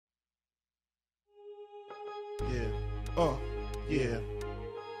Yeah.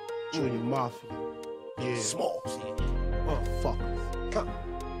 Junior Mafia. Yeah. Smalls. Fuckers.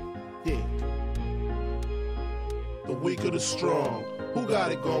 Yeah. The weak or the strong. Who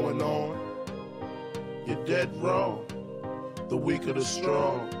got it going on? You're dead wrong. The weak or the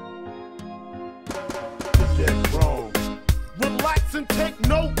strong. You're dead wrong. Relax and take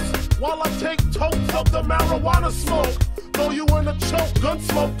notes while I take totes of the marijuana smoke. Throw you in a choke. Gun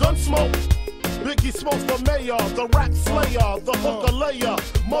smoke, gun smoke. Biggie smokes for mayor, the rap slayer, the hooker layer.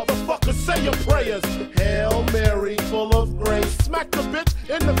 Motherfuckers say your prayers. Hail Mary, full of grace. Smack the bitch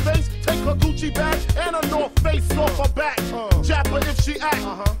in the face, take her Gucci bag and a North Face off her back. Jab her if she act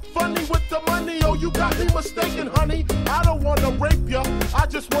funny with the money. Oh, you got me mistaken, honey. I don't wanna rape ya, I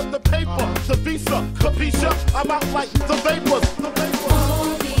just want the paper, the visa, capisha. I'm out like the vapors, the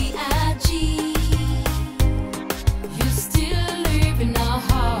vapors. b.i.g. You still live in our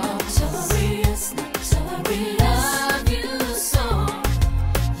hearts. We love you so.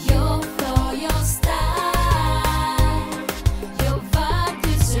 Your flow, your style, your vibe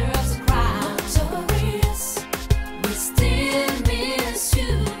deserves a crown. Notorious, we still miss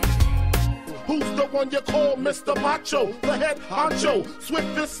you. Who's the one you call Mr. Macho? The head honcho,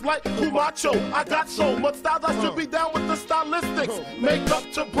 swiftest like Kumacho. I got so much style I should be down with the stylistics. Make up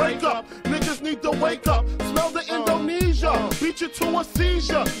to break up, niggas need to wake up. Smell the Indonesia, beat you to a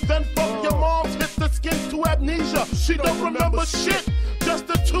seizure. Then fuck your moms, hit the skin to amnesia. She don't remember shit, just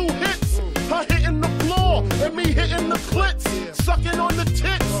the 2 hits. Her hitting the floor and me hitting the clits. Sucking on the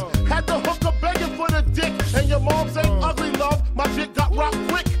tits, had the hooker begging for the dick. And your moms ain't ugly, love, my dick got rocked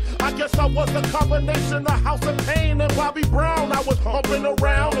quick. I guess I was a combination of House of Pain and Bobby Brown. I was humping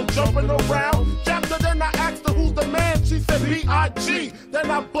around and jumping around. After then I asked her who's the man, she said b.i.g.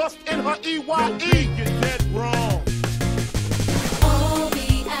 Then I bust in her E-Y-E. You're dead wrong. Oh,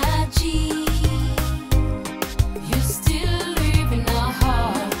 b.i.g. You still live in our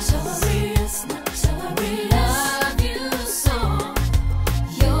hearts. Notorious, we love you so.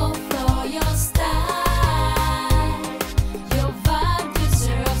 Your flow, your style, your vibe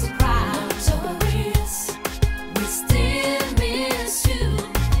deserves a crown. Notorious, we still miss you.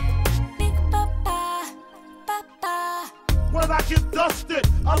 Big papa, papa. When I get dusted,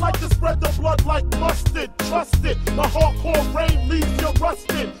 I like to spread the blood like mustard. Trust it, my hardcore rain leaves you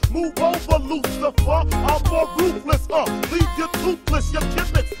rusted. Move over, Lucifer, I'm more ruthless. Leave you toothless, your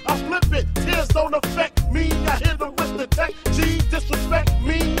kidnets, I flip it. Tears don't affect me, I hit them with the tech G. Disrespect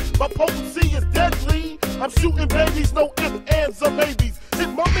me, my potency is deadly. I'm shooting babies, no ifs, ands, or maybes. Hit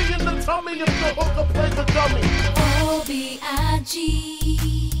mommy in the tummy if the hooker plays a dummy. Oh, b.i.g.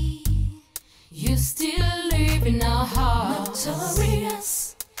 You still live in our hearts.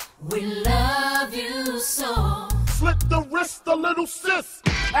 Notorious, we love you so. Slit the wrist, the little sis.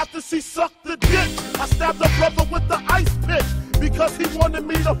 After she sucked the dick, I stabbed her brother with the ice pick. Because he wanted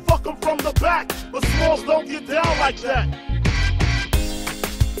me to fuck him from the back. But Smalls don't get down like that.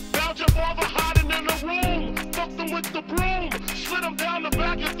 Found your father hiding in the room. Fucked him with the broom. Slid him down the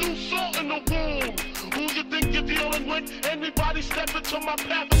back and threw salt in the womb. Who you think you're dealing with? Anybody step into my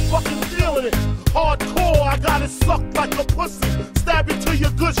path is fucking feeling it. Hardcore, I got it sucked like a pussy. Stab it to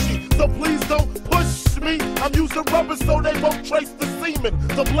your gushy, so please don't push me. I'm using rubber so they won't trace the semen.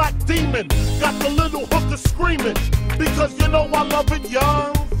 The black demon got the little hooker screaming. Because you know I love it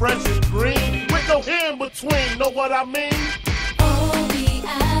young, fresh and green. With no hair in between, know what I mean? Oh,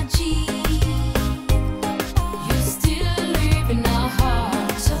 b.i.g.